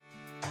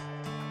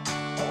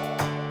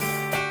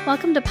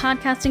Welcome to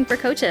Podcasting for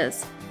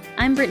Coaches.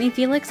 I'm Brittany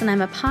Felix, and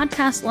I'm a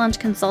podcast launch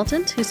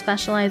consultant who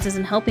specializes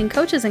in helping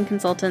coaches and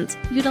consultants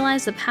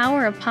utilize the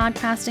power of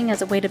podcasting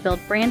as a way to build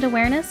brand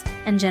awareness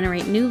and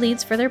generate new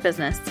leads for their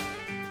business.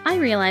 I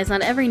realize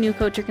not every new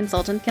coach or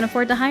consultant can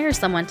afford to hire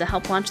someone to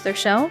help launch their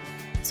show,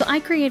 so I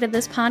created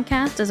this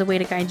podcast as a way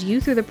to guide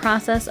you through the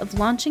process of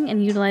launching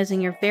and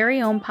utilizing your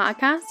very own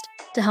podcast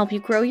to help you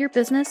grow your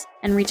business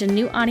and reach a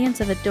new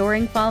audience of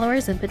adoring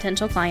followers and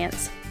potential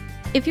clients.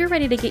 If you're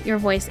ready to get your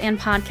voice and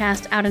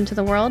podcast out into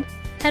the world,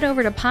 head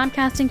over to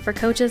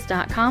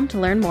podcastingforcoaches.com to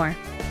learn more.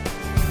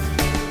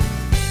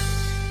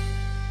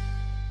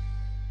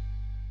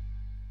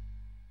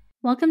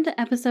 Welcome to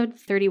episode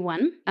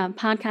 31 of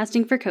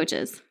Podcasting for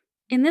Coaches.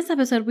 In this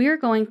episode, we are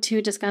going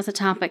to discuss a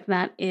topic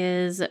that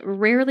is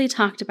rarely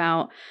talked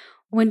about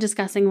when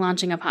discussing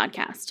launching a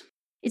podcast.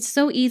 It's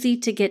so easy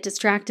to get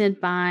distracted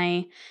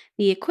by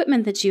the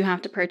equipment that you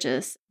have to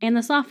purchase and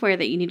the software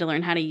that you need to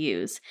learn how to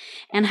use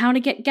and how to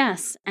get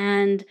guests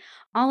and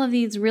all of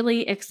these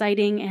really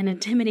exciting and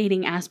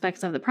intimidating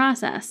aspects of the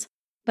process.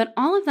 But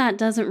all of that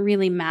doesn't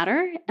really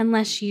matter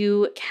unless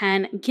you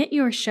can get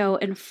your show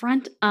in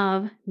front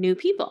of new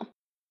people.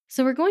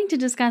 So we're going to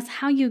discuss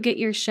how you get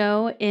your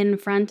show in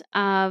front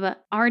of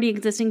already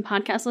existing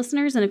podcast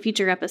listeners in a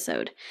future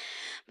episode.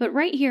 But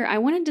right here, I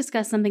want to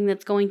discuss something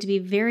that's going to be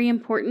very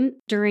important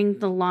during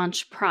the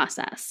launch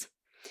process.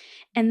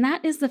 And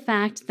that is the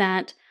fact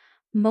that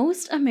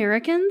most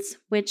Americans,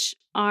 which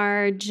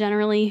are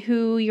generally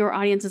who your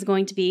audience is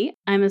going to be,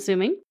 I'm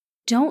assuming,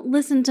 don't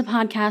listen to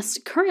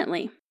podcasts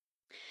currently.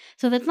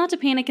 So that's not to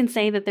panic and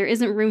say that there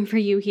isn't room for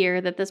you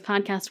here, that this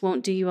podcast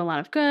won't do you a lot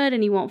of good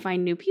and you won't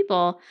find new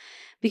people,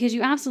 because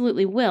you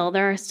absolutely will.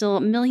 There are still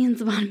millions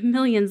upon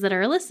millions that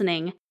are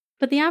listening,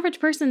 but the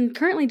average person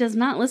currently does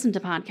not listen to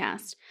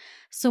podcasts.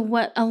 So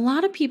what a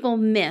lot of people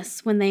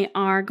miss when they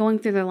are going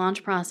through their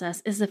launch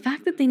process is the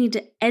fact that they need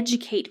to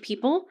educate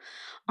people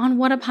on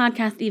what a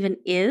podcast even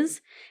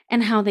is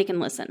and how they can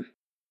listen.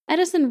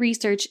 Edison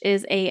Research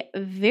is a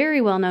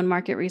very well-known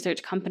market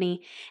research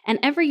company, and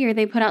every year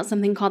they put out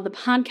something called the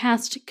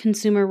Podcast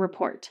Consumer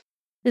Report.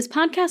 This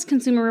Podcast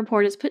Consumer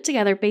Report is put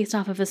together based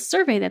off of a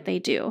survey that they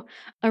do,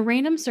 a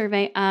random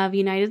survey of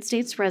United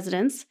States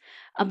residents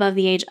above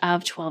the age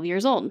of 12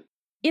 years old.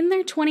 In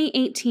their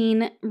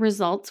 2018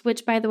 results,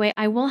 which, by the way,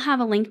 I will have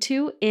a link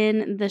to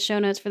in the show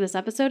notes for this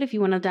episode if you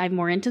want to dive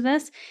more into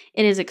this.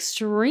 It is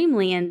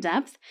extremely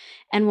in-depth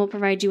and will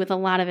provide you with a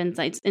lot of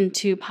insights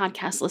into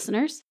podcast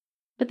listeners.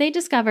 But they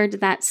discovered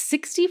that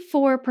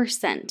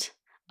 64%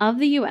 of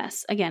the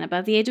U.S., again,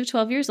 above the age of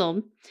 12 years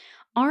old,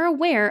 are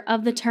aware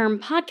of the term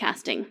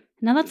podcasting.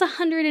 Now, that's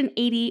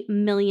 180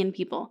 million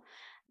people.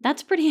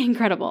 That's pretty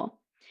incredible.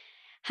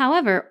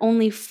 However,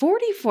 only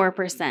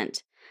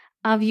 44%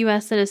 of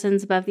U.S.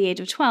 citizens above the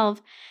age of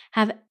 12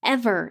 have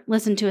ever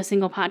listened to a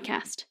single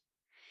podcast.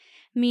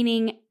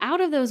 Meaning, out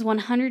of those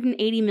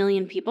 180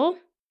 million people,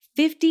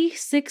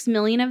 56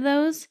 million of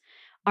those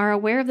are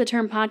aware of the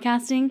term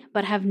podcasting,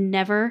 but have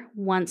never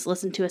once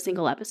listened to a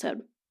single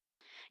episode.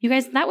 You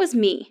guys, that was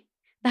me.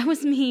 That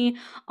was me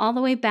all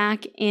the way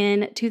back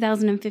in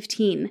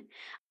 2015.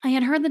 I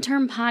had heard the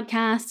term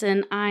podcast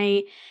and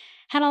I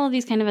had all of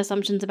these kind of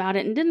assumptions about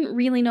it and didn't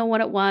really know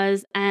what it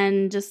was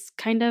and just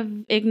kind of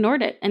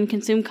ignored it and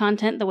consumed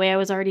content the way I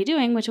was already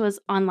doing, which was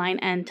online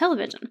and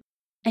television.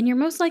 And you're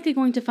most likely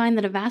going to find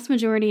that a vast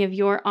majority of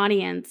your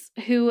audience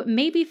who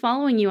may be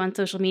following you on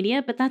social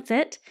media, but that's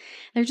it.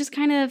 They're just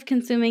kind of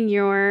consuming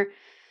your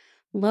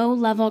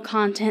low-level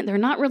content. They're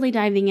not really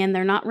diving in.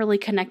 They're not really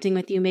connecting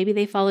with you. Maybe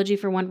they followed you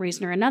for one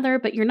reason or another,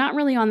 but you're not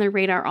really on their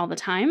radar all the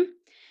time.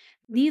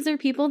 These are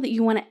people that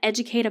you want to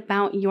educate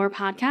about your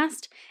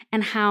podcast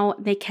and how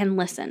they can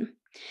listen,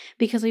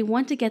 because we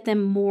want to get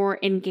them more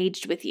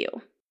engaged with you.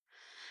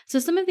 So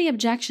some of the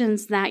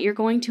objections that you're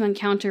going to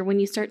encounter when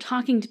you start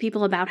talking to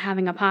people about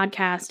having a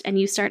podcast and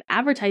you start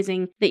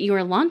advertising that you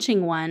are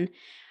launching one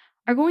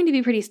are going to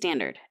be pretty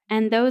standard.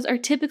 And those are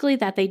typically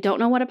that they don't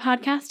know what a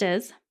podcast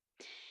is.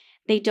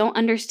 They don't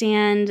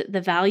understand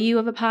the value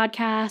of a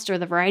podcast or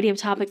the variety of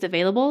topics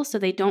available, so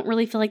they don't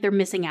really feel like they're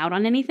missing out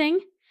on anything.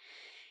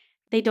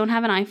 They don't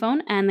have an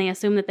iPhone and they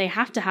assume that they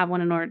have to have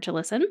one in order to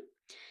listen.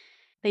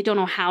 They don't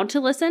know how to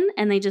listen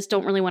and they just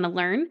don't really want to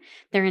learn.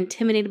 They're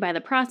intimidated by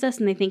the process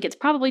and they think it's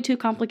probably too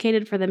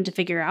complicated for them to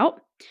figure out.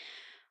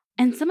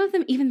 And some of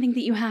them even think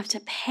that you have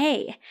to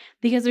pay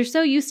because they're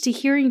so used to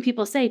hearing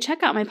people say,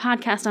 check out my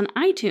podcast on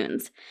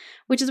iTunes,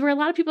 which is where a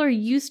lot of people are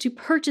used to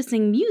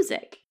purchasing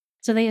music.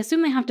 So they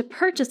assume they have to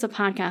purchase a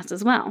podcast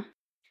as well.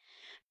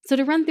 So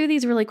to run through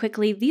these really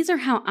quickly, these are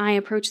how I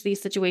approach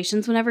these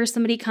situations whenever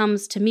somebody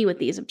comes to me with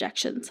these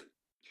objections.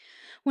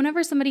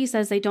 Whenever somebody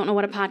says they don't know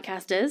what a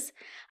podcast is,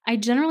 I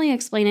generally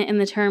explain it in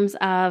the terms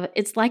of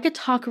it's like a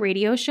talk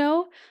radio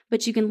show,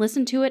 but you can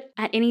listen to it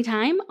at any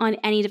time on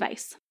any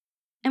device.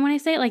 And when I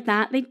say it like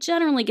that, they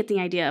generally get the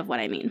idea of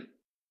what I mean.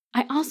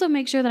 I also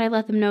make sure that I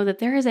let them know that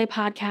there is a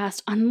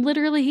podcast on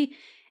literally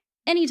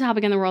any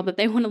topic in the world that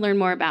they want to learn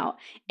more about,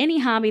 any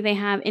hobby they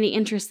have, any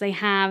interests they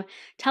have,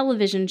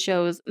 television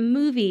shows,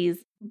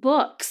 movies,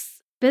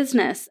 books,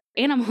 business,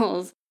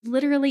 animals,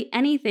 literally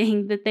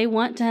anything that they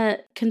want to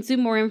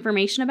consume more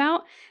information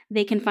about,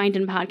 they can find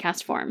in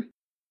podcast form.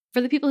 For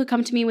the people who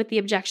come to me with the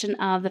objection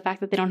of the fact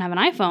that they don't have an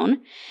iPhone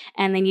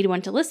and they need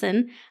one to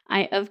listen,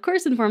 I of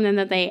course inform them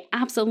that they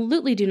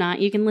absolutely do not.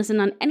 You can listen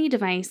on any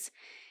device.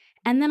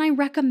 And then I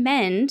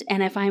recommend,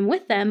 and if I'm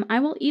with them, I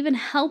will even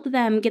help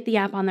them get the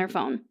app on their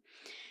phone.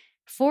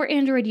 For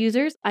Android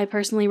users, I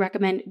personally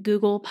recommend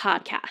Google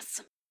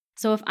Podcasts.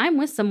 So if I'm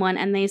with someone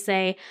and they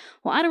say,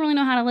 well, I don't really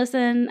know how to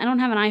listen, I don't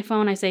have an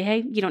iPhone, I say,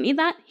 hey, you don't need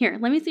that? Here,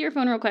 let me see your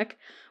phone real quick.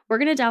 We're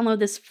going to download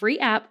this free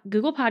app,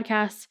 Google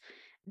Podcasts.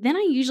 Then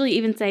I usually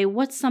even say,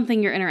 what's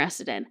something you're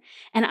interested in?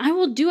 And I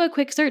will do a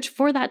quick search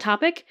for that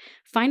topic,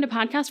 find a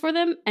podcast for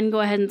them, and go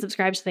ahead and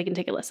subscribe so they can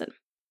take a listen.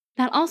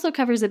 That also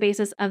covers the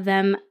basis of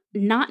them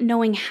not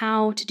knowing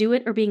how to do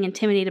it or being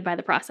intimidated by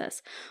the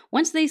process.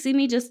 Once they see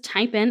me just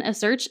type in a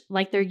search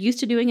like they're used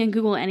to doing in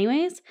Google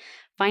anyways,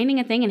 finding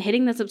a thing and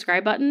hitting the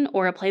subscribe button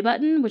or a play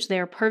button, which they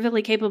are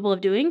perfectly capable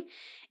of doing,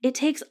 it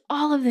takes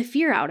all of the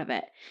fear out of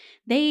it.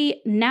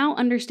 They now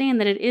understand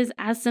that it is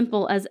as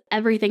simple as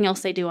everything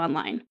else they do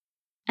online.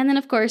 And then,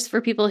 of course,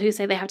 for people who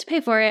say they have to pay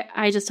for it,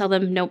 I just tell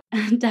them, nope,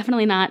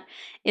 definitely not.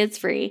 It's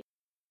free.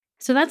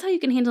 So that's how you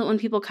can handle it when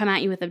people come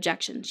at you with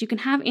objections. You can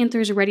have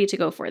answers ready to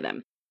go for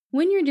them.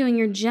 When you're doing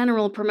your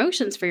general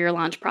promotions for your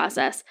launch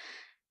process,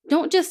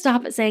 don't just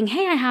stop at saying,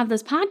 hey, I have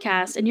this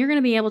podcast and you're going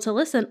to be able to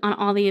listen on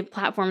all the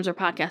platforms where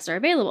podcasts are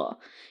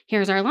available.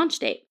 Here's our launch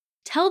date.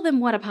 Tell them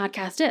what a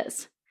podcast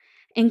is.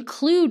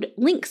 Include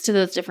links to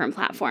those different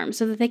platforms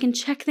so that they can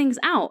check things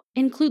out.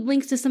 Include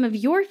links to some of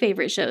your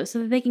favorite shows so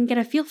that they can get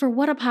a feel for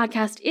what a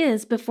podcast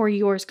is before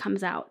yours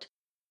comes out.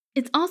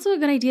 It's also a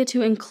good idea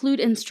to include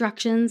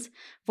instructions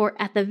for,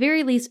 at the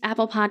very least,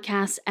 Apple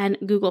Podcasts and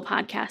Google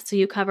Podcasts, so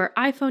you cover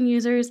iPhone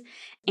users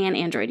and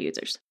Android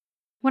users.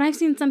 What I've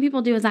seen some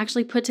people do is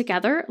actually put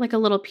together like a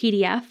little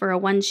PDF or a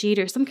one sheet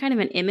or some kind of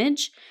an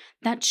image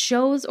that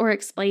shows or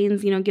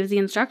explains, gives the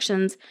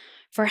instructions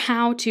for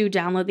how to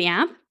download the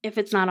app if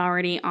it's not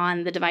already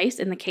on the device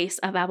in the case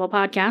of Apple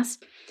Podcasts,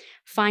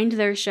 find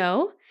their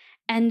show,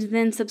 and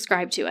then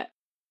subscribe to it.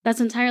 That's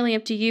entirely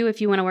up to you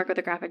if you want to work with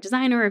a graphic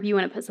designer or if you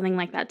want to put something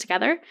like that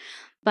together.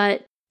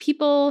 But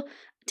people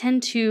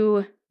tend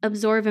to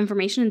absorb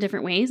information in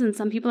different ways, and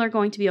some people are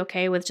going to be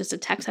okay with just a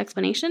text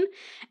explanation,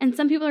 and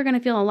some people are going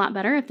to feel a lot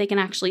better if they can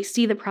actually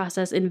see the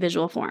process in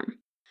visual form.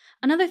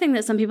 Another thing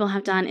that some people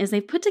have done is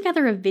they've put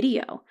together a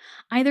video,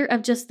 either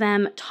of just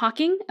them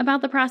talking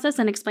about the process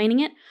and explaining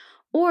it,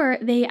 or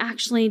they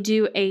actually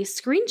do a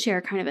screen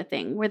share kind of a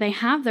thing where they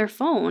have their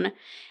phone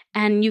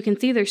and you can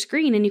see their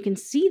screen and you can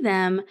see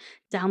them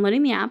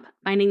downloading the app,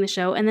 finding the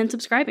show, and then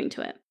subscribing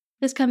to it.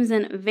 This comes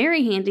in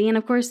very handy, and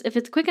of course, if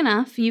it's quick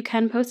enough, you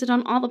can post it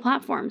on all the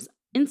platforms,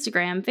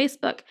 Instagram,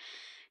 Facebook,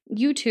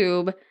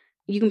 YouTube.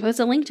 You can post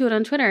a link to it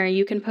on Twitter.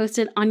 You can post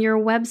it on your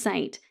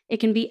website. It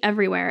can be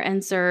everywhere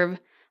and serve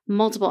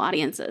multiple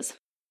audiences.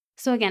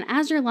 So again,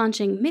 as you're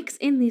launching, mix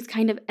in these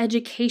kind of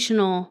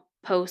educational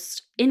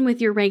posts in with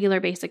your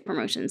regular basic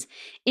promotions,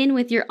 in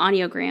with your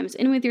audiograms,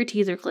 in with your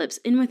teaser clips,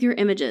 in with your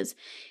images,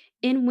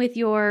 in with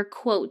your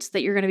quotes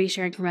that you're going to be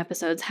sharing from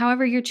episodes,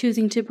 however you're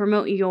choosing to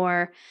promote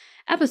your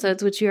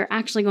episodes, which we are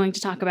actually going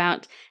to talk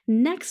about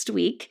next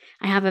week.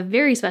 I have a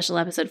very special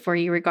episode for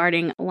you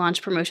regarding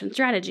launch promotion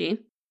strategy.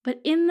 But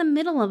in the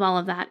middle of all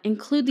of that,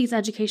 include these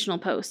educational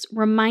posts.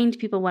 Remind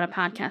people what a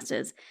podcast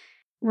is.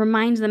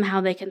 Remind them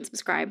how they can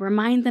subscribe.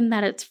 Remind them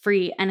that it's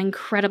free and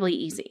incredibly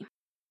easy.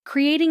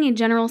 Creating a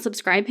general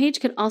subscribe page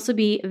could also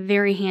be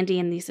very handy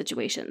in these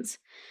situations.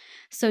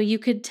 So you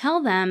could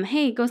tell them,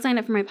 hey, go sign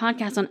up for my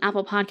podcast on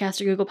Apple Podcasts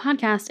or Google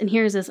Podcasts, and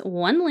here's this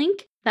one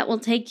link that will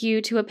take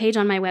you to a page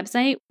on my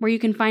website where you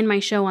can find my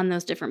show on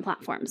those different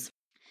platforms.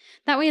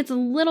 That way it's a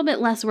little bit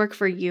less work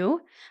for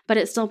you, but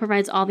it still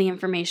provides all the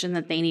information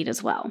that they need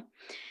as well.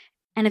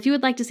 And if you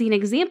would like to see an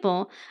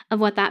example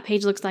of what that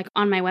page looks like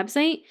on my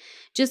website,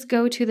 just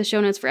go to the show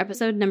notes for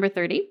episode number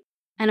 30.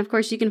 And of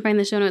course, you can find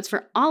the show notes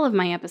for all of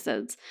my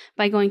episodes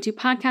by going to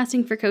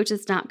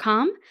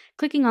podcastingforcoaches.com,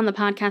 clicking on the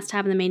podcast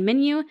tab in the main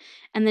menu,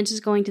 and then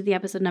just going to the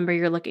episode number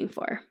you're looking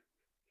for.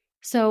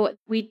 So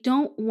we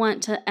don't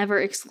want to ever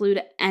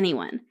exclude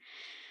anyone.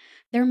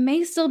 There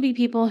may still be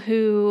people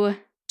who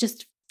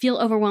just feel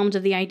overwhelmed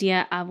of the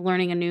idea of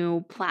learning a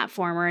new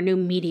platform or a new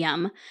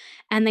medium,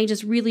 and they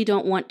just really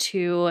don't want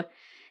to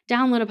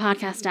download a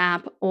podcast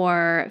app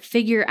or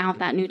figure out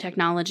that new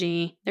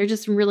technology. They're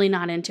just really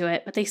not into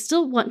it, but they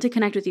still want to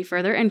connect with you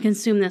further and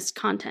consume this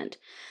content.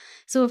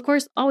 So of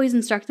course, always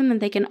instruct them that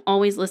they can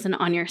always listen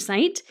on your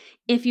site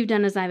if you've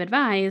done as I've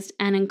advised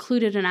and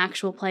included an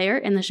actual player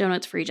in the show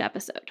notes for each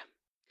episode.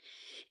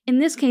 In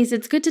this case,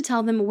 it's good to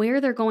tell them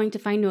where they're going to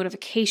find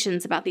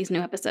notifications about these new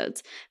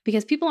episodes,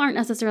 because people aren't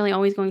necessarily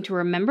always going to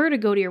remember to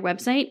go to your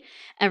website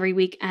every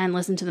week and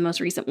listen to the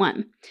most recent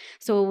one.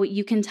 So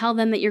you can tell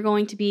them that you're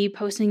going to be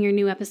posting your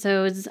new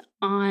episodes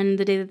on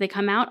the day that they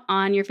come out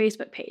on your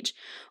Facebook page,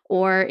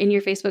 or in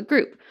your Facebook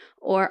group,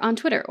 or on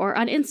Twitter, or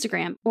on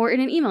Instagram, or in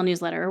an email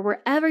newsletter, or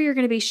wherever you're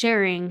going to be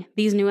sharing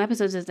these new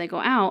episodes as they go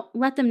out.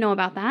 Let them know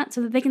about that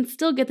so that they can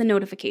still get the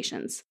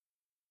notifications.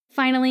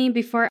 Finally,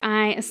 before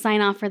I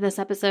sign off for this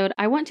episode,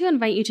 I want to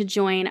invite you to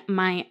join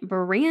my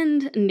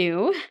brand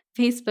new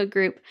Facebook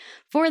group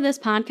for this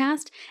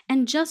podcast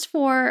and just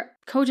for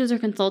coaches or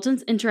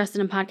consultants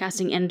interested in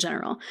podcasting in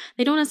general.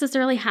 They don't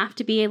necessarily have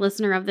to be a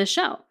listener of this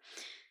show.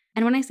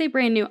 And when I say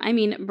brand new, I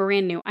mean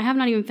brand new. I have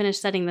not even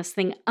finished setting this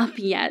thing up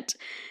yet.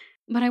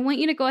 But I want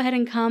you to go ahead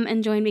and come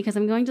and join because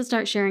I'm going to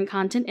start sharing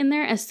content in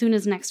there as soon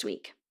as next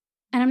week.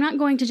 And I'm not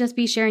going to just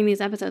be sharing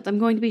these episodes. I'm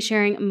going to be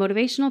sharing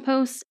motivational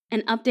posts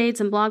and updates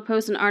and blog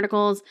posts and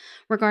articles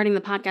regarding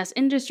the podcast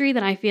industry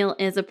that I feel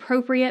is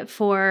appropriate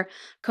for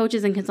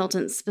coaches and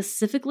consultants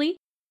specifically.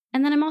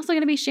 And then I'm also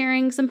going to be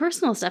sharing some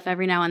personal stuff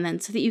every now and then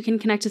so that you can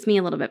connect with me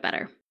a little bit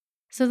better.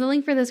 So the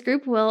link for this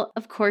group will,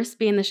 of course,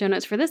 be in the show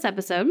notes for this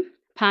episode,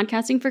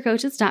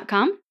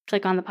 podcastingforcoaches.com.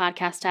 Click on the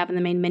podcast tab in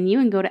the main menu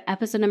and go to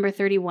episode number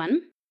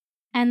 31.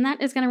 And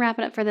that is going to wrap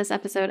it up for this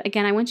episode.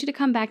 Again, I want you to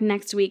come back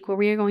next week where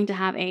we are going to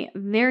have a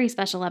very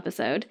special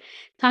episode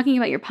talking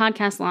about your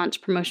podcast launch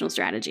promotional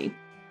strategy.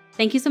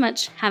 Thank you so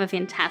much. Have a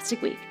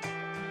fantastic week.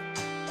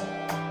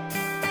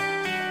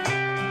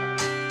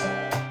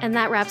 And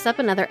that wraps up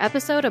another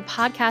episode of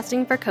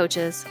Podcasting for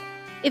Coaches.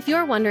 If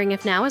you're wondering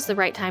if now is the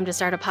right time to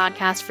start a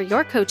podcast for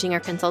your coaching or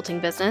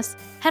consulting business,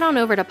 head on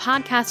over to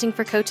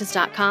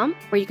podcastingforcoaches.com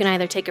where you can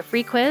either take a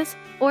free quiz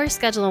or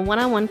schedule a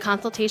one-on-one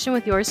consultation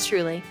with yours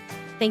truly.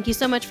 Thank you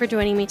so much for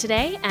joining me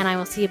today, and I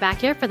will see you back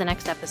here for the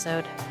next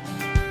episode.